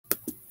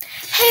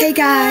Hey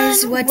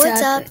guys, what's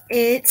What's up? up?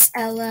 It's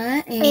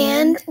Ella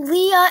And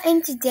Leah,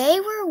 and today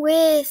we're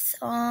with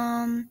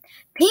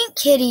Pink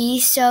Kitty,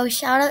 so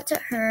shout out to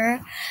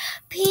her.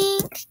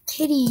 Pink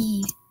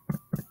Kitty,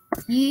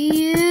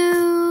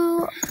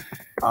 you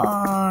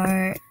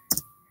are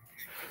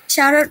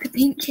to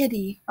Pink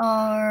Kitty.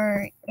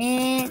 are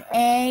in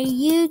a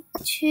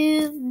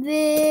YouTube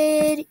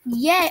vid.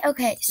 Yay!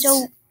 Okay,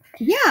 so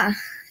Yeah,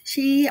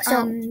 she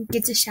So-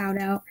 gets a shout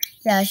out.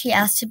 yeah, she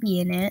asked to be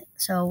in it,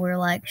 so we're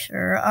like,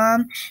 sure.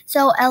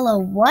 So Ella,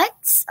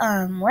 what's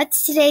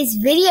today's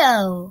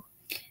video?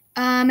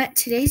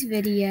 Today's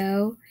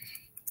video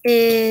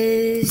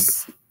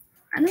is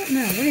I don't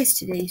know, what is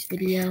today's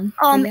video?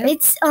 Leah?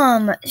 It's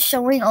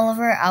showing all of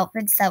our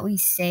outfits that we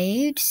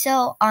saved.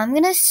 So I'm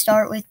gonna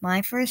start with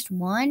my first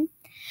one.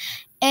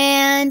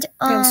 And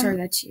oh, sorry,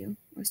 that's you.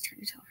 I was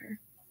trying to tell her.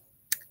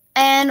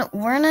 And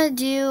we're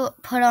gonna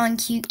put on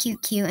cute,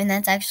 and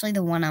that's actually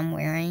the one I'm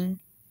wearing.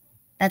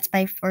 That's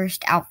my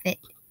first outfit.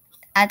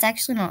 That's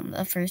actually not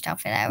the first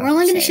outfit I ever We're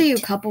only gonna saved. show you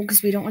a couple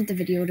because we don't want the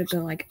video to go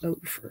like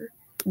over.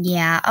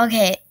 Yeah,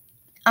 okay.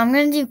 I'm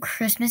gonna do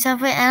Christmas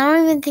outfit. I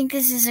don't even think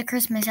this is a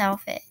Christmas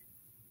outfit.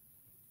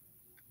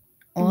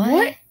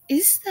 What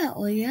is that,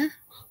 Leah?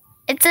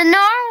 It's a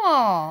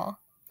narwhal.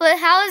 But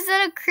how is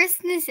that a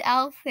Christmas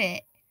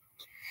outfit?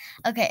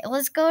 Okay,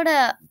 let's go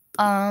to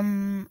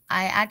I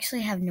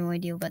actually have no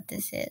idea what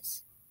this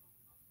is.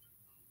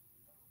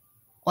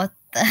 What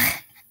the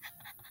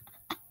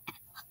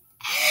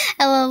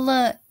Ella,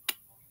 look.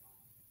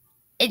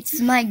 It's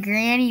my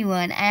granny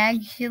one. I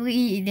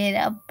actually did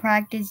a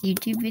practice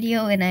YouTube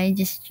video and I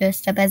just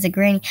dressed up as a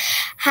granny.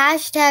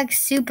 Hashtag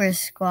Super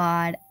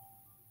Squad.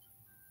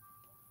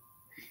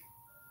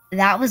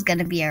 That was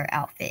gonna be our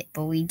outfit,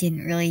 but we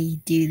didn't really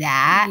do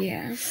that.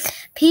 Yeah.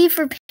 P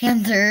for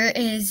Panther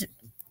is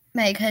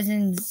my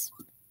cousin's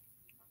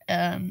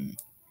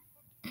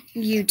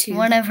YouTube.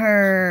 one of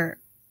her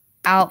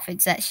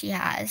outfits that she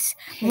has.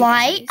 Hey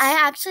Light. guys.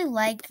 I actually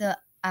like the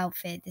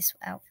outfit. This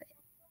outfit.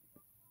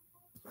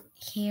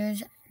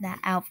 Here's that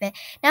outfit.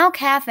 Now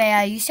cafe.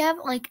 I used to have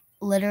like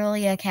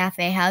literally a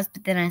cafe house,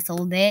 but then I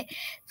sold it.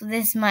 So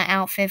this is my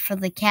outfit for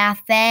the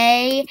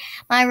cafe.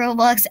 My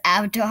Roblox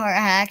avatar. I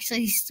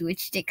actually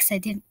switched it because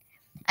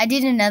I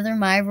did another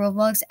my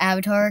Roblox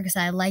avatar because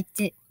I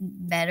liked it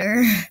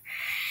better.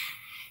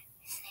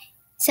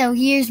 So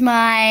here's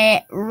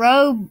my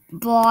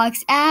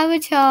Roblox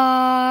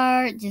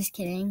avatar. Just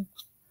kidding.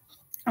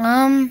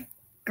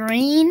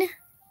 Green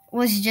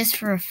was just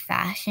for a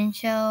fashion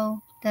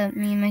show that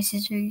me and my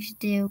sister used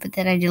to do, but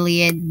then I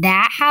deleted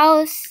that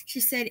house. She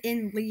said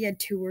in Leah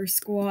Tour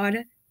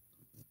Squad.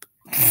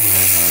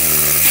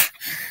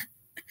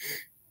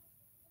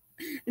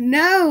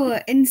 No,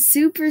 in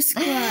Super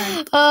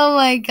Squad. Oh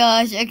my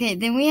gosh. Okay,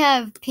 then we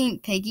have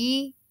Pink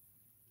Piggy.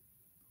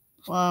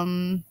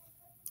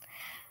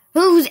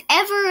 Who's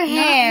ever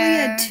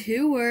hair? Not Leah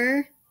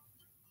Tour.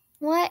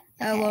 What?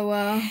 Okay.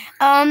 LOL.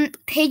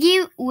 Piggy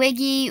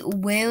Wiggy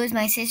Woo is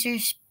my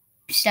sister's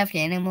stuffed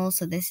animal,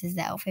 so this is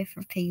the outfit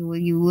for Piggy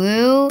Wiggy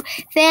Woo.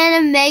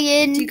 Fan of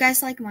Megan. Do you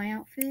guys like my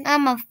outfit?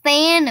 I'm a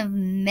fan of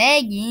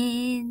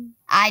Megan.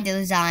 I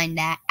designed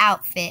that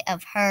outfit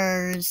of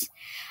hers.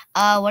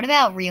 What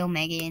about real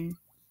Megan?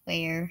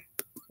 Where?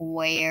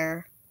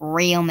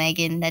 Real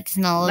Megan. That does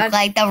not look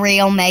like the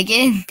real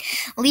Megan.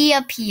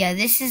 Leah Pia.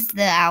 This is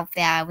the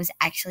outfit I was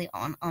actually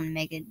on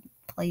Megan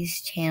Play's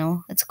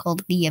channel. It's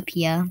called Leah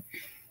Pia.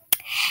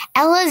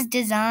 Ella's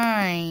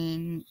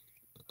design.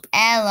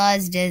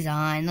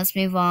 Let's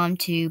move on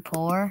to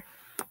poor.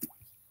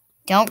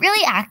 Don't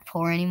really act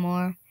poor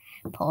anymore.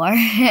 Poor.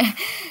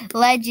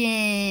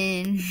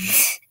 Legend.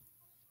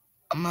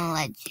 I'm a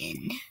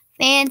legend.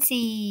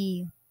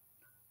 Fancy.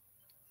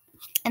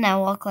 And I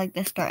walk like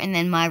this girl, and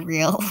then my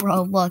real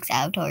Roblox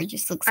avatar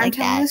just looks like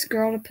that. I'm telling this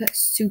girl to put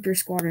Super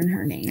Squad in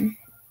her name.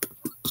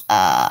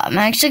 I'm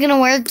actually gonna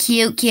wear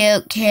cute,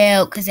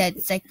 because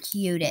that's the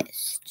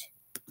cutest.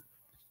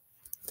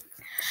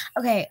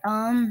 Okay,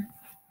 I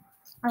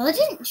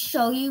didn't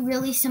show you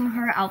really some of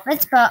her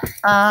outfits, but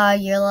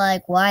you're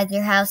like, why is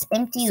your house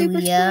empty,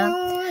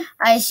 Leah?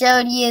 I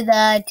showed you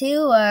the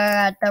tour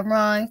at the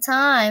wrong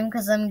time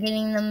because I'm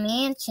getting the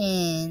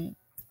mansion.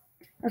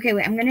 Okay,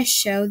 wait, I'm gonna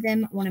show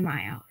them one of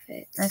my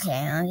outfits. Okay,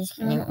 I'm just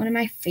kidding. One of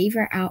my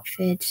favorite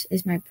outfits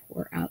is my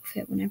poor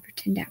outfit when I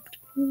pretend to act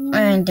poor.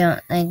 I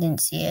didn't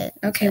see it.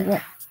 Okay, so. well.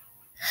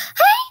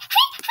 Hey!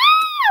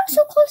 I'm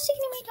so close to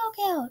getting my dog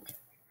out.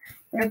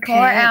 Your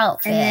poor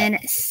outfit. And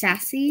then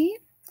Sassy.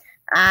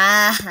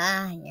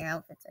 Your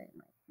outfits are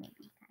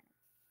maybe kind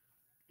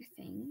of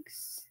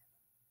things.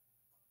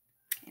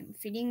 I'm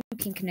feeding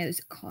Pink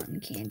Nose cotton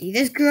candy.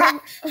 This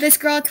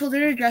girl told her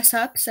to dress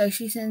up, so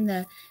she's in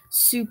the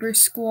Super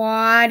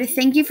Squad.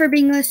 Thank you for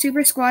being in the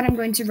Super Squad. I'm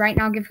going to right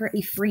now give her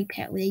a free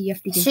pet. Leah, you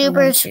have to give her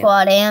Super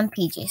Squad and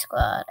PG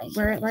Squad. I'm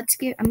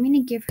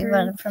gonna give her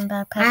one from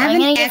Backpack. I'm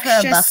gonna give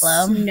her a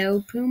buffalo.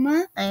 Snow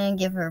Puma. I'm gonna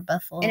give her a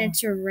buffalo. And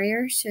it's a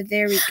rare, so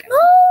there we go.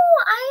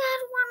 Oh, I had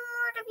one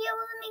more to be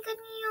able to make a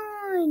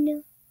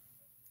neon.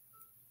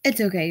 It's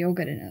okay. You'll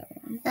get another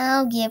one.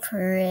 I'll give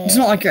her it. It's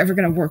not like you're ever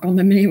gonna work on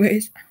them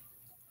anyways.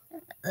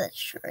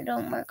 That's true. I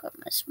don't work on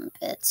my swim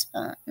pits.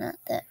 Not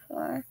that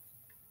far.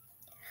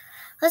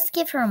 Let's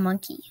give her a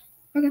monkey.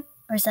 Okay.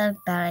 Or is that a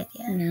bad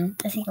idea? No.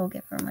 I think I'll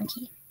give her a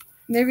monkey.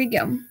 There we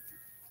go. I'm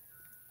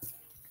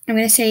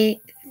gonna say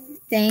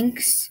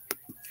thanks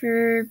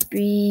for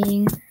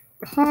being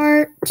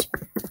part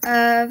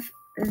of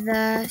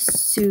the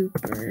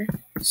Super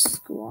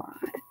Squad.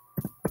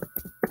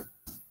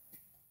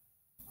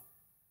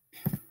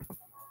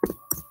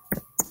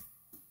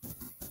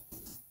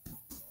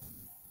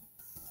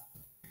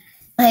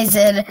 I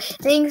said,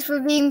 thanks for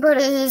being part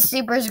of the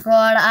Super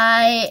Squad.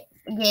 I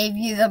gave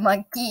you the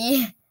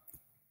monkey.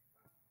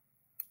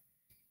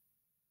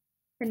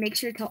 And make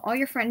sure to tell all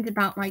your friends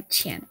about my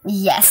channel.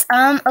 Yes.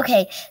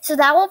 Okay. So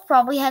that will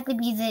probably have to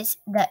be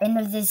the end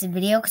of this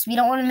video because we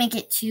don't want to make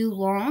it too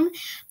long.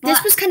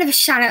 This was kind of a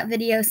shout out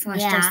video /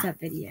 dress up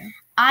video.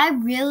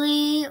 I'm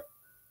really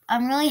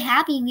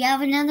happy we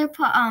have another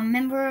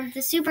member of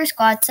the Super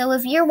Squad. So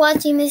if you're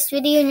watching this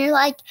video and you're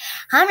like,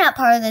 I'm not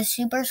part of the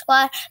Super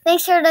Squad, make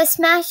sure to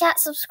smash that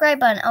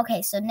subscribe button.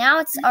 Okay, so now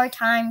it's our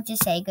time to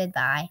say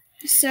goodbye.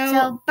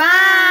 So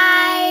bye!